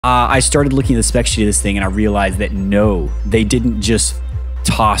I started looking at the spec sheet of this thing and I realized that no, they didn't just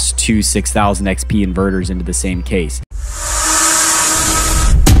toss two 6000 XP inverters into the same case.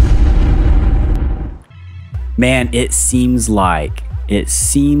 Man, it seems like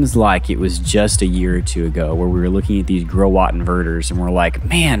it was just a year or two ago where we were looking at these grow watt inverters and we're like,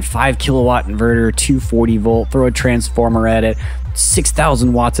 man, 5 kilowatt inverter, 240 volt, throw a transformer at it,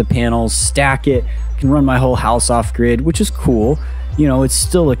 6,000 watts of panels, stack it, can run my whole house off grid, which is cool. You know, it's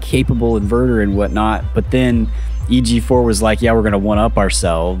still a capable inverter and whatnot, but then EG4 was like, yeah, we're going to one-up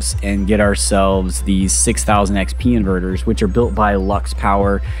ourselves and get ourselves these 6000 XP inverters, which are built by Lux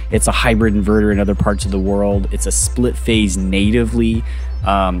Power. It's a hybrid inverter in other parts of the world. It's a split phase natively.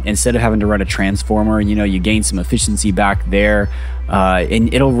 Instead of having to run a transformer, you know, you gain some efficiency back there.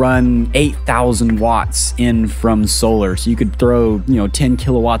 And it'll run 8,000 watts in from solar. So you could throw, 10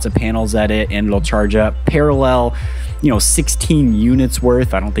 kilowatts of panels at it and it'll charge up parallel, 16 units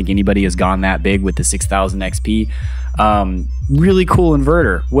worth. I don't think anybody has gone that big with the 6000 XP. Really cool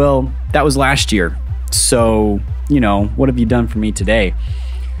inverter. Well, that was last year. So, what have you done for me today?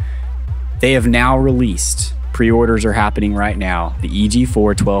 They have now released, pre-orders are happening right now, the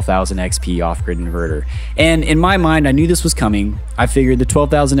EG4 12,000 XP off-grid inverter. And in my mind, I knew this was coming. I figured the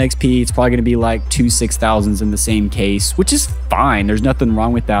 12,000 XP, it's probably going to be like two 6,000s in the same case, which is fine. There's nothing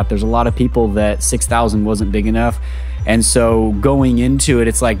wrong with that. There's a lot of people that 6,000 wasn't big enough. And so going into it,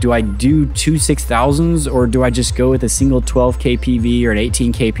 it's like, do I do two 6,000s or do I just go with a single 12K PV or an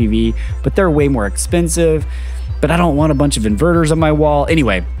 18K PV? But they're way more expensive, but I don't want a bunch of inverters on my wall.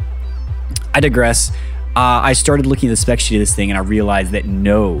 Anyway, I digress. I started looking at the spec sheet of this thing and I realized that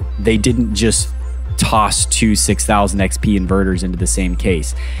no, they didn't just toss two 6000 XP inverters into the same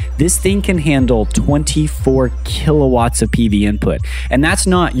case. This thing can handle 24 kilowatts of PV input. And that's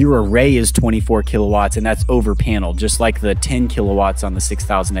not your array is 24 kilowatts and that's over panel, just like the 10 kilowatts on the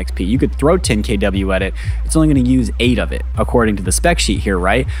 6000 XP. You could throw 10 kW at it. It's only going to use 8 of it, according to the spec sheet here,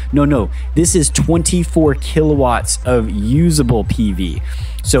 right? No, this is 24 kilowatts of usable PV.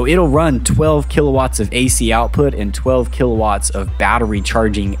 So it'll run 12 kilowatts of AC output and 12 kilowatts of battery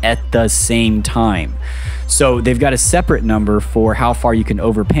charging at the same time. So they've got a separate number for how far you can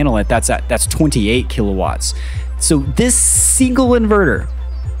over panel it. That's 28 kilowatts. So this single inverter,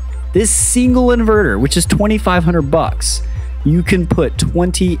 which is 2,500 bucks, you can put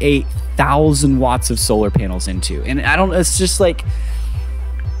 28,000 watts of solar panels into. And it's just like,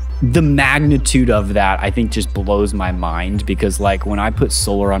 the magnitude of that, I think, just blows my mind, because like when I put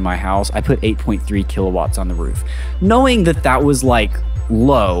solar on my house, I put 8.3 kilowatts on the roof, knowing that that was like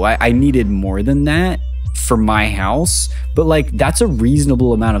low. I needed more than that for my house, but like that's a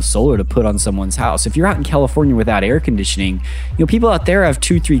reasonable amount of solar to put on someone's house. If you're out in California without air conditioning, people out there have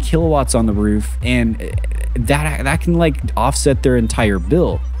 2-3 kilowatts on the roof, and that can like offset their entire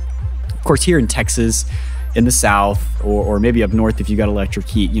bill. Of course, here in Texas, in the south, or maybe up north if you got electric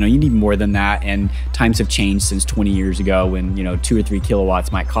heat, you need more than that, and times have changed since 20 years ago when 2 or 3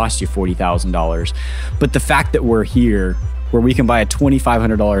 kilowatts might cost you $40,000. But the fact that we're here where we can buy a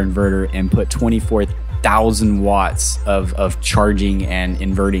 $2,500 inverter and put 24,000 watts of charging and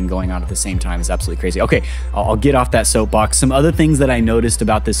inverting going on at the same time is absolutely crazy. Okay, I'll get off that soapbox. Some other things that I noticed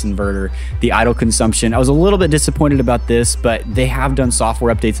about this inverter: the idle consumption. I was a little bit disappointed about this, but they have done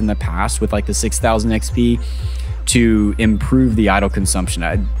software updates in the past with like the 6000 XP to improve the idle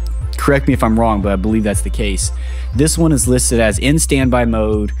consumption. Correct me if I'm wrong, but I believe that's the case. This one is listed as in standby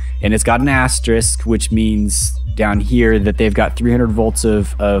mode, and it's got an asterisk, which means down here that they've got 300 volts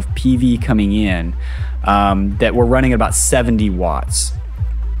of PV coming in, that we're running at about 70 watts.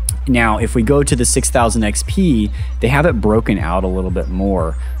 Now, if we go to the 6000 XP, they have it broken out a little bit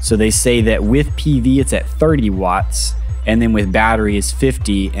more. So they say that with PV, it's at 30 watts, and then with battery is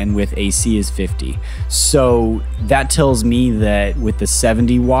 50, and with AC is 50. So that tells me that with the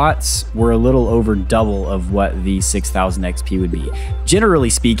 70 watts, we're a little over double of what the 6000 XP would be.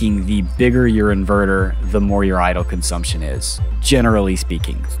 Generally speaking, the bigger your inverter, the more your idle consumption is. Generally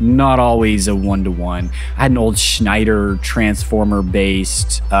speaking, not always a 1-to-1. I had an old Schneider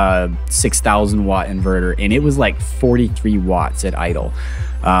transformer-based 6,000 watt inverter, and it was like 43 watts at idle.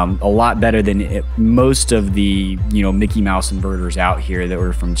 A lot better than most of the Mickey Mouse inverters out here that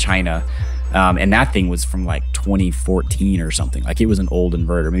were from China, and that thing was from like 2014 or something. Like, it was an old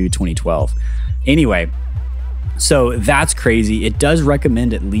inverter, maybe 2012. Anyway, so that's crazy. It does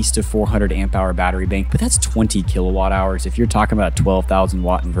recommend at least a 400 amp hour battery bank, but that's 20 kilowatt hours. If you're talking about a 12,000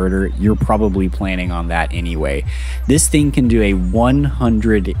 watt inverter, you're probably planning on that anyway. This thing can do a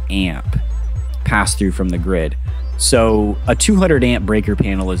 100 amp pass through from the grid. So a 200 amp breaker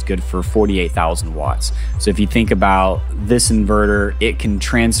panel is good for 48,000 watts. So if you think about this inverter, it can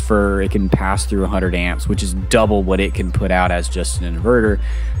pass through 100 amps, which is double what it can put out as just an inverter.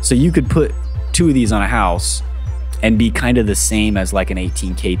 So you could put 2 of these on a house and be kind of the same as like an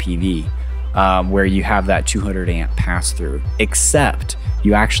 18 kPV, where you have that 200 amp pass through, except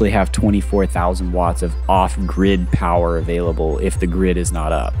you actually have 24,000 watts of off-grid power available if the grid is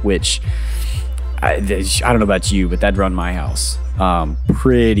not up, which I don't know about you, but that'd run my house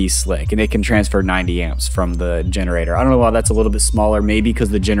pretty slick. And it can transfer 90 amps from the generator. I don't know why that's a little bit smaller, maybe because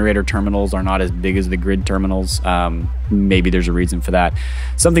the generator terminals are not as big as the grid terminals. Maybe there's a reason for that.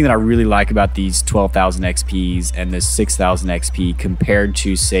 Something that I really like about these 12,000 XPs and this 6,000 XP compared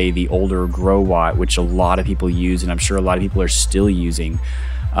to, say, the older Grow Watt, which a lot of people use, and I'm sure a lot of people are still using,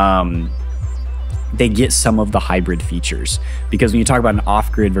 they get some of the hybrid features. Because when you talk about an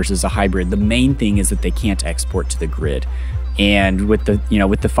off-grid versus a hybrid, the main thing is that they can't export to the grid. And with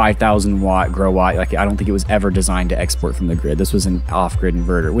the 5,000 watt Grow Watt, like, I don't think it was ever designed to export from the grid. This was an off-grid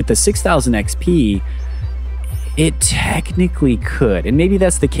inverter. With the 6,000 XP, it technically could, and maybe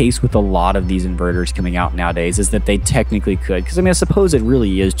that's the case with a lot of these inverters coming out nowadays, is that they technically could, because I mean, I suppose it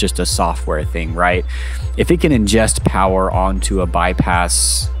really is just a software thing, right? If it can ingest power onto a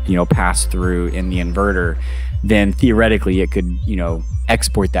bypass, pass through in the inverter, then theoretically it could,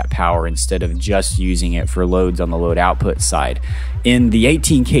 export that power instead of just using it for loads on the load output side. In the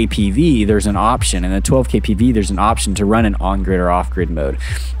 18 kPV, there's an option, and the 12 kPV, there's an option to run an on-grid or off-grid mode.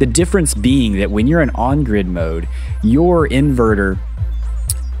 The difference being that when you're in on-grid mode, your inverter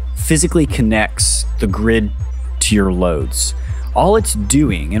physically connects the grid to your loads. All it's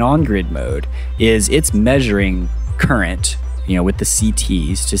doing in on-grid mode is it's measuring current, with the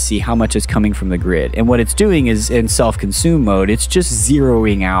CTs to see how much is coming from the grid. And what it's doing is, in self-consume mode, it's just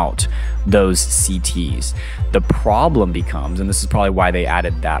zeroing out those CTs. The problem becomes, and this is probably why they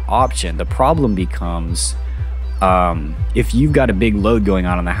added that option, the problem becomes if you've got a big load going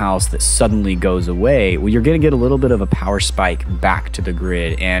on in the house that suddenly goes away, well, you're going to get a little bit of a power spike back to the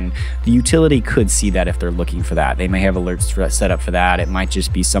grid, and the utility could see that if they're looking for that. They may have alerts set up for that. It might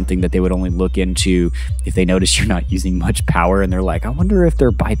just be something that they would only look into if they notice you're not using much power, and they're like, I wonder if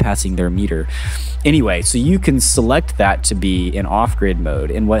they're bypassing their meter. Anyway, so you can select that to be in off-grid mode,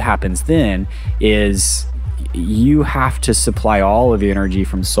 and what happens then is you have to supply all of the energy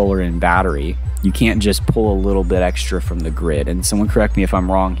from solar and battery. You can't just pull a little bit extra from the grid. And someone correct me if I'm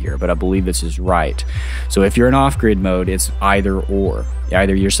wrong here, but I believe this is right. So if you're in off-grid mode, it's either or.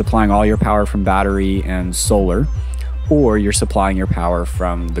 Either you're supplying all your power from battery and solar, or you're supplying your power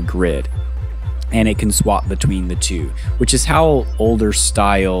from the grid. And it can swap between the two, which is how older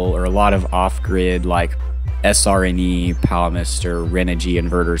style or a lot of off-grid like SRNE, Palomist, Renogy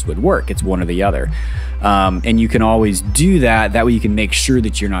inverters would work. It's one or the other. And you can always do that. That way you can make sure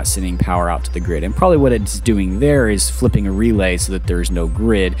that you're not sending power out to the grid. And probably what it's doing there is flipping a relay so that there's no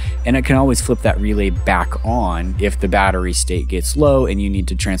grid. And it can always flip that relay back on if the battery state gets low and you need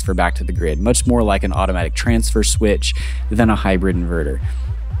to transfer back to the grid. Much more like an automatic transfer switch than a hybrid inverter.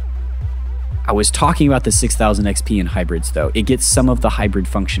 I was talking about the 6000 XP in hybrids though. It gets some of the hybrid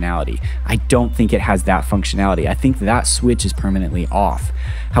functionality. I don't think it has that functionality. I think that switch is permanently off.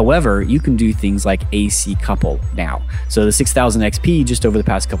 However, you can do things like AC couple now. So the 6000 XP just over the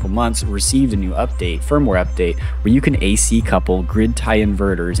past couple months received a new update, firmware update, where you can AC couple grid tie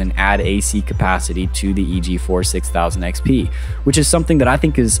inverters and add AC capacity to the EG4 6000 XP, which is something that I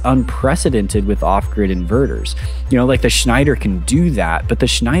think is unprecedented with off-grid inverters. Like the Schneider can do that, but the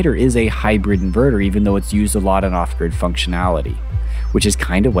Schneider is a hybrid inverter, even though it's used a lot in off-grid functionality, which is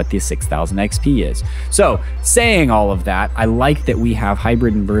kind of what the 6000 XP is. So saying all of that, I like that we have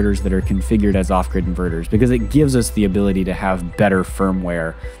hybrid inverters that are configured as off-grid inverters, because it gives us the ability to have better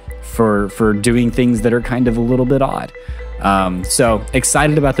firmware for doing things that are kind of a little bit odd. So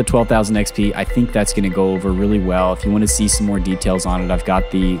excited about the 12,000 XP. I think that's going to go over really well. If you want to see some more details on it, I've got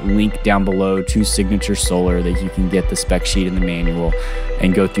the link down below to Signature Solar that you can get the spec sheet and the manual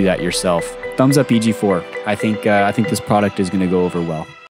and go through that yourself. Thumbs up EG4. I think this product is going to go over well.